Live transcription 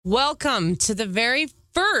Welcome to the very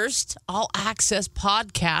first All Access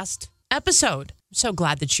podcast episode. I'm so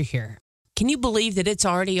glad that you're here. Can you believe that it's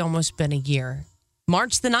already almost been a year?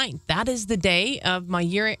 March the 9th, that is the day of my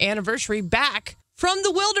year anniversary back from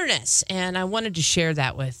the wilderness. And I wanted to share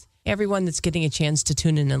that with everyone that's getting a chance to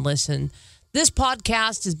tune in and listen. This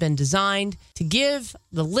podcast has been designed to give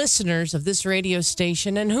the listeners of this radio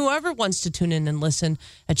station and whoever wants to tune in and listen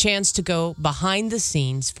a chance to go behind the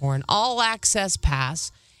scenes for an all-access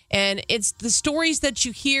pass. And it's the stories that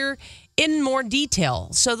you hear in more detail.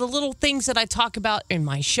 So the little things that I talk about in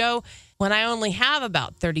my show, when I only have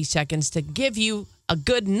about 30 seconds to give you a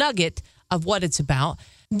good nugget of what it's about,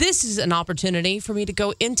 this is an opportunity for me to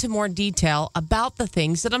go into more detail about the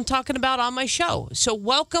things that I'm talking about on my show. So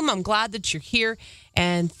welcome. I'm glad that you're here.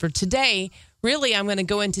 And for today, really, I'm going to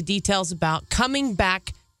go into details about coming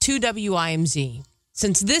back to WIMZ.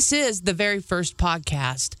 Since this is the very first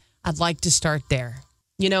podcast, I'd like to start there.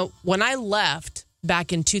 You know, when I left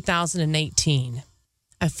back in 2018,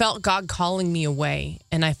 I felt God calling me away,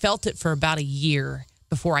 and I felt it for about a year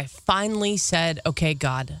before I finally said, okay,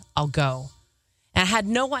 God, I'll go. And I had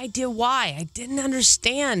no idea why. I didn't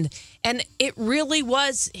understand. And it really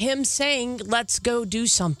was him saying, let's go do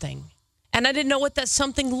something. And I didn't know what that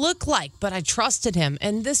something looked like, but I trusted him.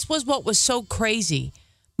 And this was what was so crazy.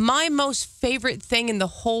 My most favorite thing in the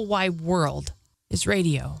whole wide world is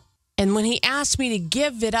radio. And when he asked me to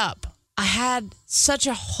give it up, I had such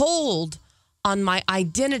a hold on my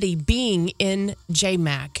identity being in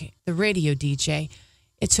JMac, the radio DJ.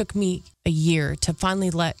 It took me a year to finally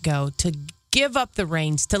let go, to give up the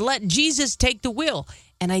reins, to let Jesus take the wheel.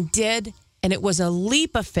 And I did. And it was a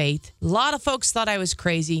leap of faith. A lot of folks thought I was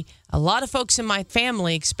crazy. A lot of folks in my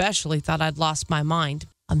family especially thought I'd lost my mind.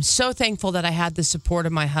 I'm so thankful that I had the support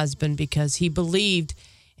of my husband because he believed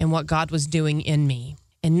in what God was doing in me.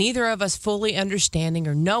 And neither of us fully understanding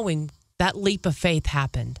or knowing that leap of faith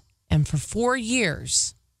happened. And for 4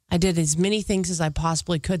 years, I did as many things as I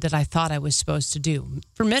possibly could that I thought I was supposed to do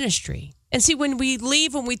for ministry. And see, when we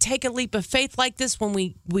leave, when we take a leap of faith like this, when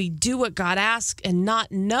we do what God asks and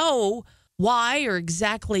not know why or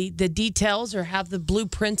exactly the details or have the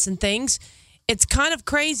blueprints and things, it's kind of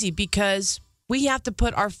crazy because we have to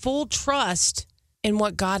put our full trust in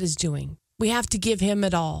what God is doing. We have to give him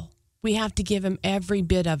it all. We have to give him every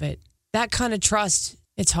bit of it. That kind of trust,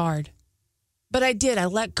 it's hard. But I did. I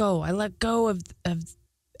let go. I let go of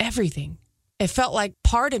everything. It felt like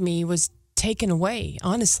part of me was taken away,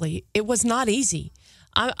 honestly. It was not easy.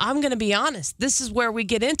 I'm going to be honest. This is where we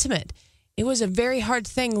get intimate. It was a very hard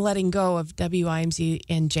thing letting go of WIMZ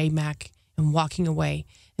and JMac and walking away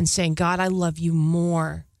and saying, God, I love you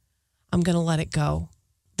more. I'm going to let it go.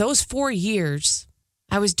 Those 4 years,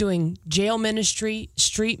 I was doing jail ministry,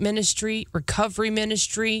 street ministry, recovery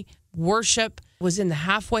ministry, worship, was in the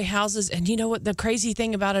halfway houses. And you know what? The crazy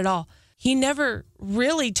thing about it all, he never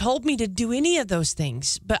really told me to do any of those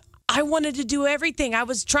things, but I wanted to do everything. I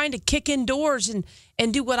was trying to kick in doors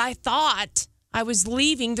and do what I thought I was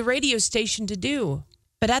leaving the radio station to do.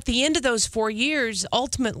 But at the end of those 4 years,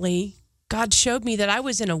 ultimately, God showed me that I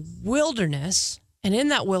was in a wilderness. And in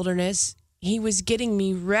that wilderness, he was getting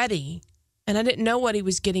me ready. And I didn't know what he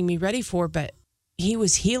was getting me ready for, but he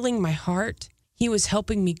was healing my heart. He was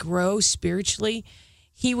helping me grow spiritually.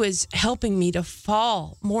 He was helping me to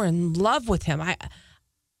fall more in love with him.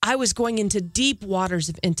 I was going into deep waters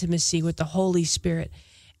of intimacy with the Holy Spirit,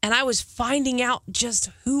 and I was finding out just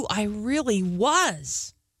who I really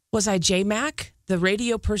was. Was I JMac, the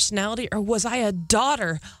radio personality, or was I a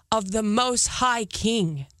daughter of the Most High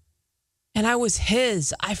King? And I was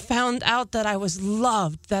his. I found out that I was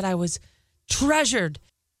loved, that I was treasured,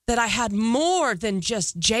 that I had more than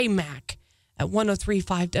just JMac. At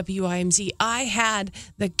 103.5 WIMZ, I had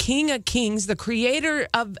the King of Kings, the creator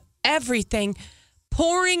of everything,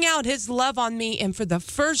 pouring out his love on me. And for the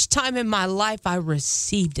first time in my life, I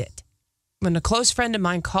received it. When a close friend of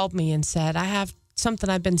mine called me and said, I have something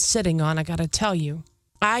I've been sitting on, I got to tell you.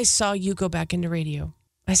 I saw you go back into radio.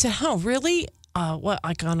 I said, oh, really? What,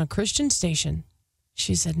 like on a Christian station?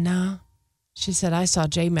 She said, no. She said, I saw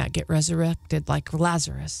JMac get resurrected like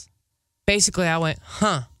Lazarus. Basically, I went,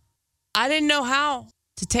 huh. I didn't know how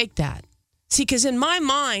to take that. See, because in my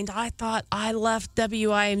mind, I thought I left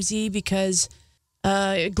WIMZ because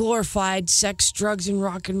it glorified sex, drugs, and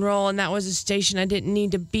rock and roll, and that was a station I didn't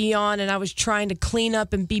need to be on, and I was trying to clean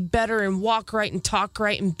up and be better and walk right and talk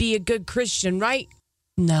right and be a good Christian, right?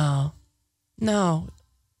 No, I'm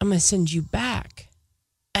going to send you back.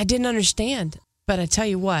 I didn't understand, but I tell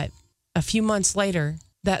you what, a few months later,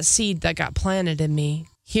 that seed that got planted in me,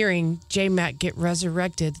 hearing JMac get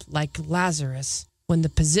resurrected like Lazarus, when the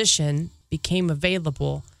position became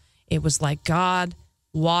available, It was like God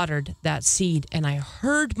watered that seed, and I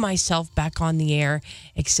heard myself back on the air,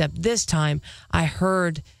 except this time I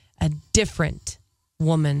heard a different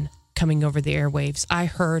woman coming over the airwaves. I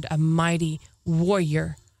heard a mighty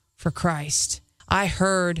warrior for Christ. I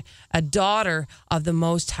heard a daughter of the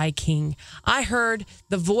Most High King. I heard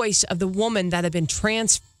the voice of the woman that had been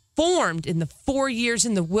transformed in the 4 years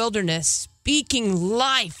in the wilderness, speaking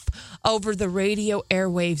life over the radio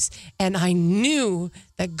airwaves. And I knew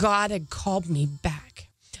that God had called me back.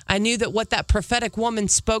 I knew that what that prophetic woman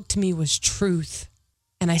spoke to me was truth.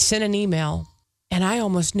 And I sent an email, and I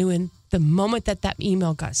almost knew in the moment that that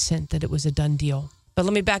email got sent that it was a done deal. But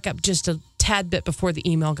let me back up just a tad bit before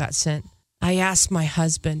the email got sent. I asked my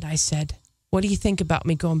husband, I said, what do you think about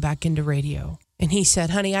me going back into radio? And he said,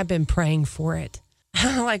 honey, I've been praying for it.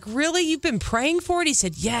 I'm like, really? You've been praying for it? He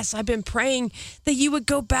said, yes, I've been praying that you would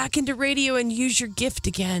go back into radio and use your gift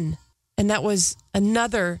again. And that was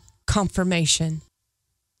another confirmation.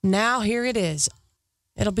 Now here it is.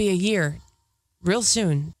 It'll be a year real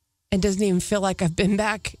soon. It doesn't even feel like I've been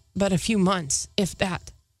back but a few months, if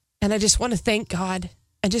that. And I just want to thank God.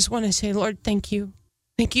 I just want to say, Lord, thank you.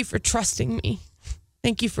 Thank you for trusting me.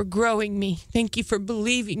 Thank you for growing me. Thank you for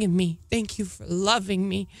believing in me. Thank you for loving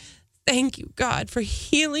me. Thank you, God, for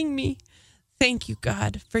healing me. Thank you,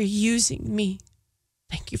 God, for using me.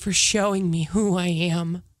 Thank you for showing me who I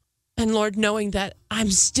am. And Lord, knowing that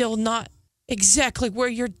I'm still not exactly where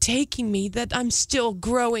you're taking me, that I'm still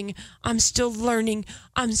growing, I'm still learning,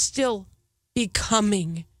 I'm still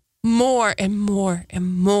becoming more and more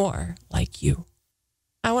and more like you.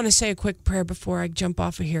 I want to say a quick prayer before I jump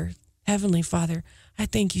off of here. Heavenly Father, I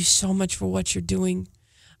thank you so much for what you're doing.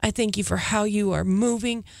 I thank you for how you are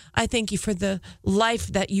moving. I thank you for the life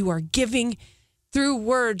that you are giving through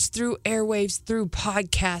words, through airwaves, through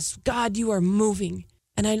podcasts. God, you are moving.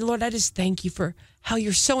 And Lord, I just thank you for how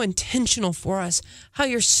you're so intentional for us, how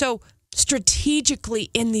you're so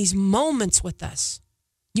strategically in these moments with us.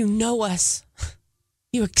 You know us.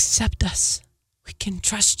 You accept us. We can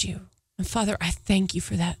trust you. And Father, I thank you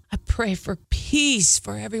for that. I pray for peace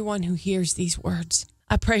for everyone who hears these words.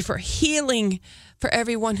 I pray for healing for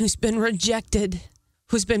everyone who's been rejected,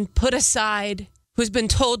 who's been put aside, who's been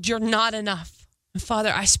told you're not enough. And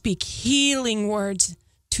Father, I speak healing words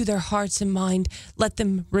to their hearts and mind. Let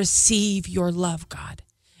them receive your love, God.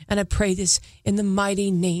 And I pray this in the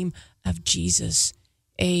mighty name of Jesus.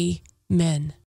 Amen.